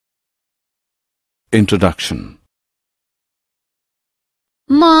Introduction.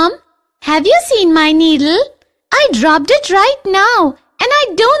 Mom, have you seen my needle? I dropped it right now and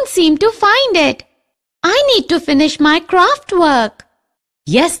I don't seem to find it. I need to finish my craft work.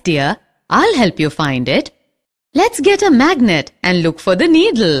 Yes, dear, I'll help you find it. Let's get a magnet and look for the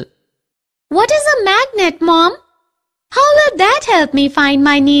needle. What is a magnet, Mom? How will that help me find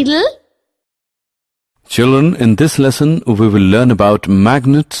my needle? Children, in this lesson, we will learn about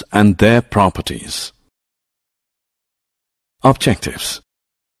magnets and their properties. Objectives.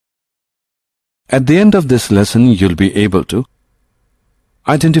 At the end of this lesson, you'll be able to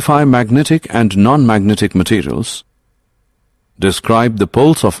identify magnetic and non-magnetic materials, describe the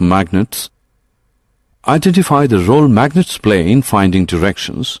poles of magnets, identify the role magnets play in finding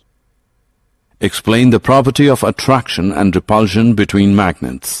directions, explain the property of attraction and repulsion between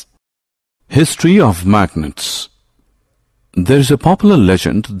magnets. History of magnets. There is a popular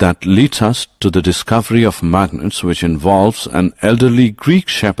legend that leads us to the discovery of magnets, which involves an elderly Greek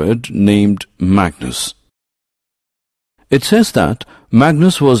shepherd named Magnus. It says that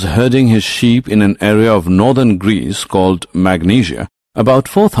Magnus was herding his sheep in an area of northern Greece called Magnesia about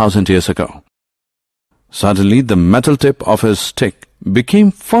 4,000 years ago. Suddenly, the metal tip of his stick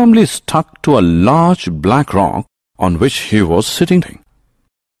became firmly stuck to a large black rock on which he was sitting.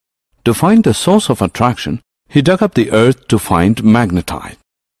 To find the source of attraction, he dug up the earth to find magnetite,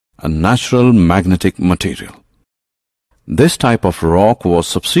 a natural magnetic material. This type of rock was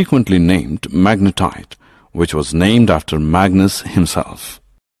subsequently named magnetite, which was named after Magnus himself.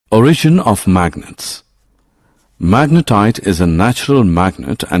 Origin of magnets. Magnetite is a natural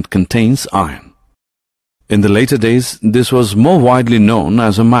magnet and contains iron. In the later days, this was more widely known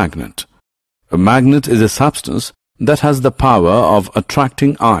as a magnet. A magnet is a substance that has the power of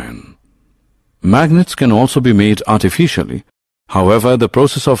attracting iron. Magnets can also be made artificially. However, the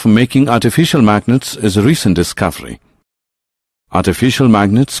process of making artificial magnets is a recent discovery. Artificial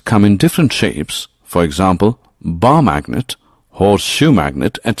magnets come in different shapes, for example, bar magnet, horseshoe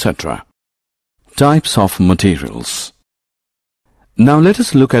magnet, etc. Types of materials. Now let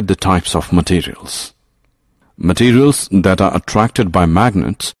us look at the types of materials. Materials that are attracted by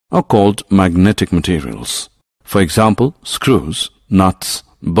magnets are called magnetic materials. For example, screws, nuts,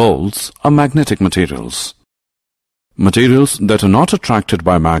 bolts are magnetic materials. Materials that are not attracted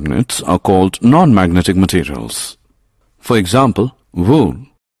by magnets are called non-magnetic materials. For example, wool,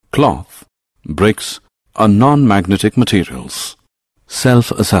 cloth, bricks are non-magnetic materials.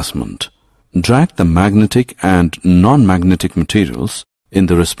 Self-assessment. Drag the magnetic and non-magnetic materials in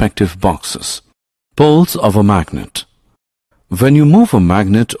the respective boxes. Poles of a magnet. When you move a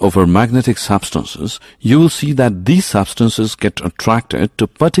magnet over magnetic substances, you will see that these substances get attracted to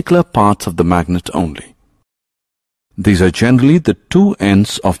particular parts of the magnet only. These are generally the two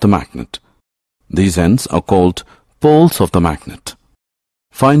ends of the magnet. These ends are called poles of the magnet.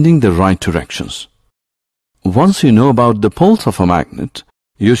 Finding the right directions. Once you know about the poles of a magnet,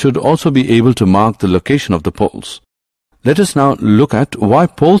 you should also be able to mark the location of the poles. Let us now look at why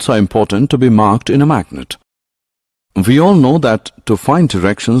poles are important to be marked in a magnet. We all know that to find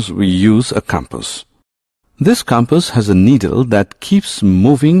directions we use a compass. This compass has a needle that keeps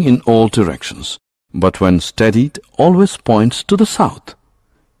moving in all directions, but when steadied always points to the south.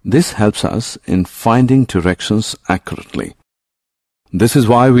 This helps us in finding directions accurately. This is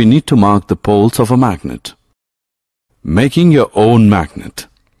why we need to mark the poles of a magnet. Making your own magnet.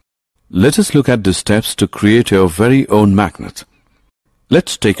 Let us look at the steps to create your very own magnet.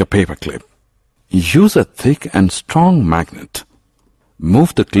 Let's take a paper clip. Use a thick and strong magnet.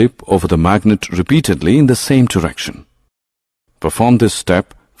 Move the clip over the magnet repeatedly in the same direction. Perform this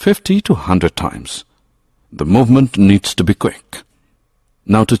step 50 to 100 times. The movement needs to be quick.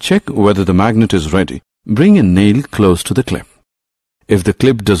 Now to check whether the magnet is ready, bring a nail close to the clip. If the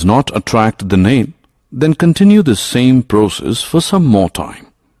clip does not attract the nail, then continue the same process for some more time.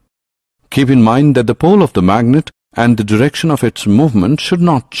 Keep in mind that the pole of the magnet and the direction of its movement should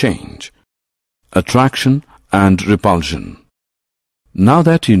not change. Attraction and repulsion. Now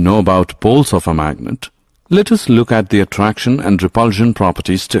that you know about poles of a magnet, let us look at the attraction and repulsion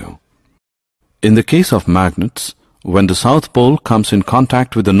properties too. In the case of magnets, when the south pole comes in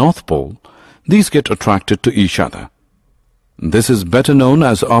contact with the north pole, these get attracted to each other. This is better known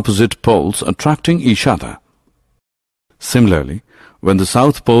as opposite poles attracting each other. Similarly, when the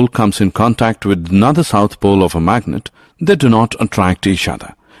south pole comes in contact with another south pole of a magnet, they do not attract each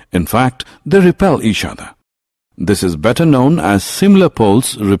other. In fact, they repel each other. This is better known as similar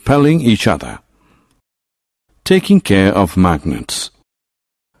poles repelling each other. Taking care of magnets.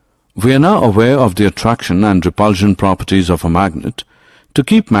 We are now aware of the attraction and repulsion properties of a magnet. To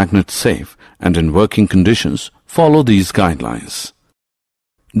keep magnets safe and in working conditions, follow these guidelines.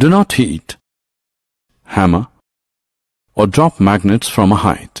 Do not heat, hammer, or drop magnets from a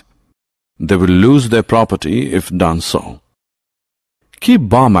height. They will lose their property if done so. Keep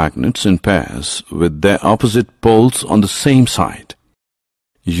bar magnets in pairs with their opposite poles on the same side.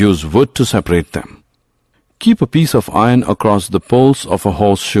 Use wood to separate them. Keep a piece of iron across the poles of a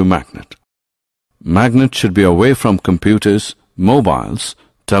horseshoe magnet. Magnets should be away from computers, mobiles,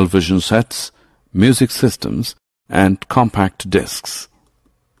 television sets, music systems, and compact discs.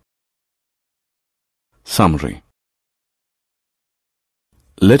 Summary.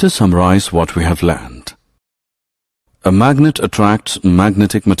 Let us summarize what we have learned. A magnet attracts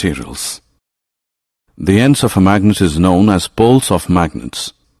magnetic materials. The ends of a magnet is known as poles of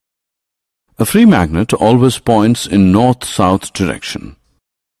magnets. A free magnet always points in north-south direction.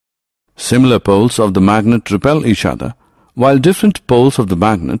 Similar poles of the magnet repel each other, while different poles of the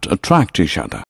magnet attract each other.